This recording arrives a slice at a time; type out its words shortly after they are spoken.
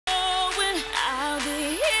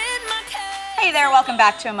Hey there, welcome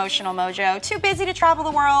back to Emotional Mojo. Too busy to travel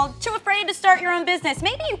the world? Too afraid to start your own business?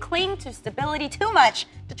 Maybe you cling to stability too much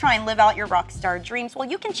to try and live out your rock star dreams. Well,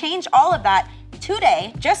 you can change all of that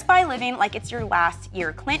today just by living like it's your last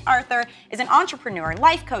year. Clint Arthur is an entrepreneur,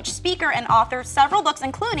 life coach, speaker, and author of several books,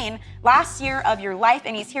 including Last Year of Your Life,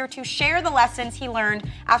 and he's here to share the lessons he learned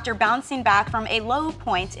after bouncing back from a low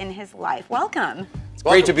point in his life. Welcome. It's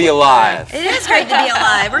great to be alive. It is great to be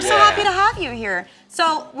alive. We're so happy to have you here.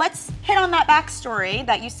 So let's hit on that backstory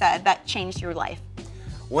that you said that changed your life.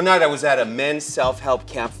 One night I was at a men's self-help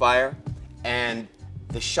campfire, and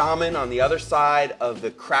the shaman on the other side of the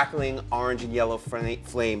crackling orange and yellow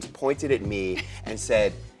flames pointed at me and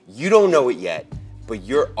said, "You don't know it yet, but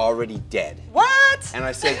you're already dead." What? And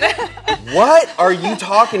I said, "What are you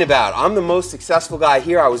talking about? I'm the most successful guy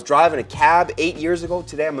here. I was driving a cab 8 years ago.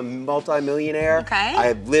 Today I'm a multi-millionaire. Okay.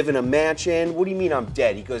 I live in a mansion. What do you mean I'm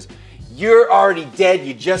dead?" He goes, "You're already dead,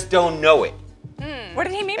 you just don't know it." What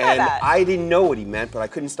did he mean by that? And I didn't know what he meant, but I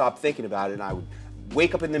couldn't stop thinking about it, and I would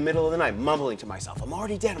wake up in the middle of the night mumbling to myself, "I'm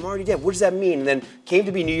already dead, I'm already dead. What does that mean?" And then came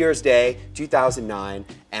to be New Year's Day, 2009,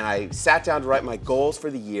 and I sat down to write my goals for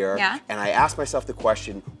the year, and I asked myself the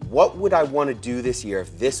question, what would I want to do this year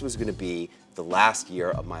if this was going to be the last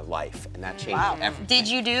year of my life? And that changed everything. Did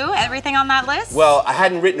you do everything on that list? Well, I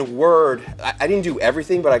hadn't written a word. I didn't do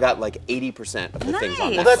everything, but I got like 80% of the things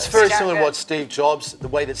on that Well, that's list. very similar to what Steve Jobs, the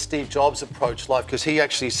way that Steve Jobs approached life, because he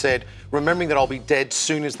actually said, remembering that I'll be dead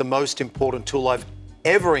soon is the most important tool I've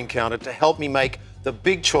ever encountered to help me make the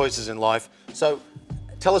big choices in life. So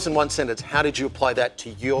tell us in one sentence, how did you apply that to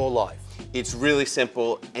your life? It's really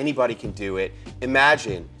simple. Anybody can do it.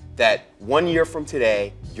 Imagine that 1 year from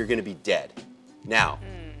today, you're going to be dead. Now,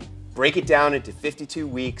 break it down into 52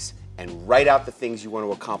 weeks and write out the things you want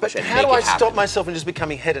to accomplish and make it happen. How do I stop myself from just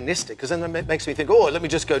becoming hedonistic? Because then that makes me think, oh, let me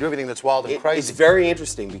just go do everything that's wild and crazy. It's very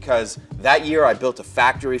interesting because that year I built a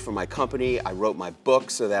factory for my company. I wrote my book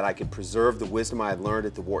so that I could preserve the wisdom I had learned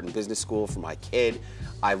at the Wharton Business School for my kid.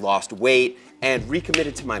 I lost weight and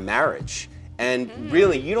recommitted to my marriage. And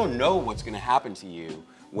really, you don't know what's going to happen to you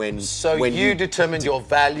when you determined your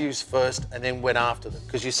values first and then went after them.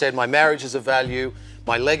 Because you said my marriage is a value,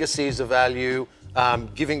 my legacy is a value,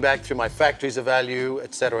 giving back through my factory is a value,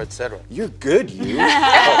 et cetera, et cetera. You're good, you.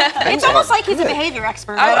 It's almost like he's a behavior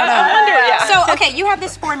expert. I don't know. So, okay, you have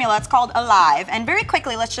this formula. It's called ALIVE. And very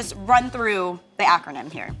quickly, let's just run through the acronym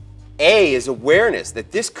here. A is awareness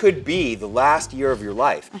that this could be the last year of your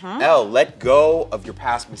life. L, let go of your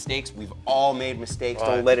past mistakes. We've all made mistakes.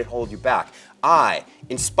 Don't let it hold you back. I,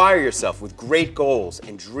 inspire yourself with great goals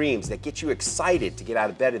and dreams that get you excited to get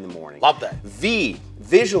out of bed in the morning. Love that. V,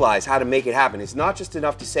 visualize how to make it happen. It's not just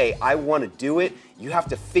enough to say, I want to do it. You have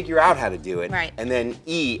to figure out how to do it. Right. And then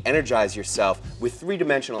E, energize yourself with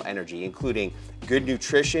three-dimensional energy, including good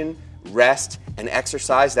nutrition, rest, and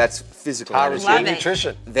exercise. That's physical energy.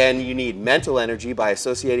 Nutrition. Then you need mental energy by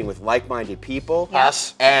associating with like-minded people.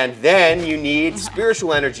 Us. And then you need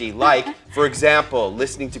spiritual energy, like, for example,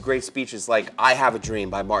 listening to great speeches like I Have a Dream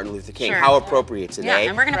by Martin Luther King. How appropriate today. Yeah,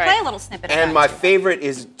 and we're going to play a little snippet of that. And my favorite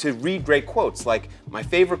is to read great quotes. Like my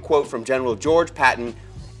favorite quote from General George Patton,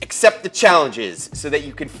 accept the challenges so that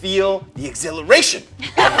you can feel the exhilaration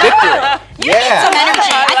of victory. You need some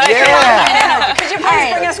energy. Could you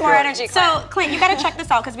please bring us more energy, Clint? So, Clint, you got to check this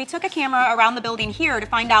out because we took a camera around the building here to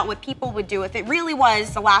find out what people would do if it really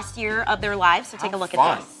was the last year of their lives. So take a look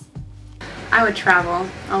at this. I would travel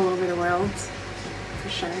all over the world, for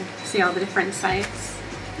sure. See all the different sites.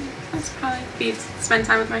 That's probably be spend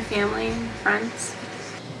time with my family and friends.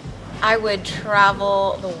 I would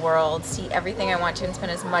travel the world, see everything I want to, and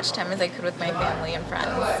spend as much time as I could with my family and friends.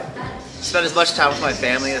 Spend as much time with my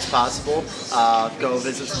family as possible. Go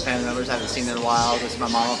visit some family members I haven't seen in a while. Visit my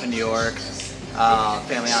mom up in New York,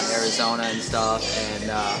 family out in Arizona and stuff. And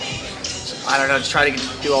I don't know, just try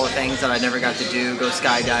to do all the things that I never got to do. Go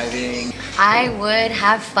skydiving. I would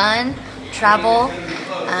have fun, travel,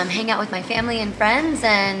 hang out with my family and friends,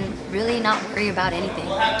 and really not worry about anything.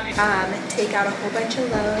 Take out a whole bunch of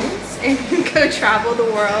loads and go travel the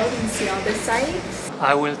world and see all the sights.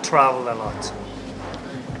 I will travel a lot.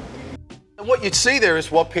 And what you'd see there is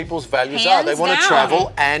what people's values are. They want to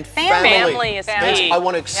travel and Family is key. I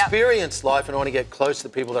want to experience life and I want to get close to the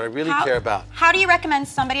people that I really care about. How do you recommend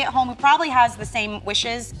somebody at home who probably has the same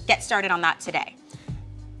wishes get started on that today?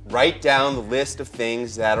 Write down the list of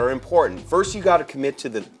things that are important. First, you got to commit to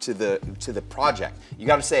the project. You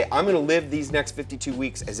got to say, I'm going to live these next 52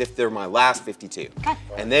 weeks as if they're my last 52. Okay.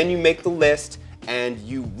 And then you make the list and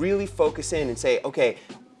you really focus in and say, okay,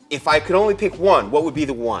 if I could only pick one, what would be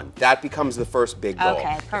the one? That becomes the first big goal.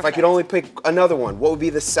 Okay, perfect. If I could only pick another one, what would be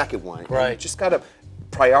the second one? Right. You just got to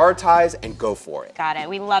prioritize and go for it. Got it.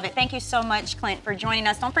 We love it. Thank you so much, Clint, for joining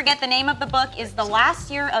us. Don't forget the name of the book is The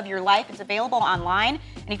Last Year of Your Life. It's available online.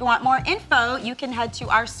 And if you want more info, you can head to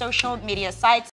our social media sites.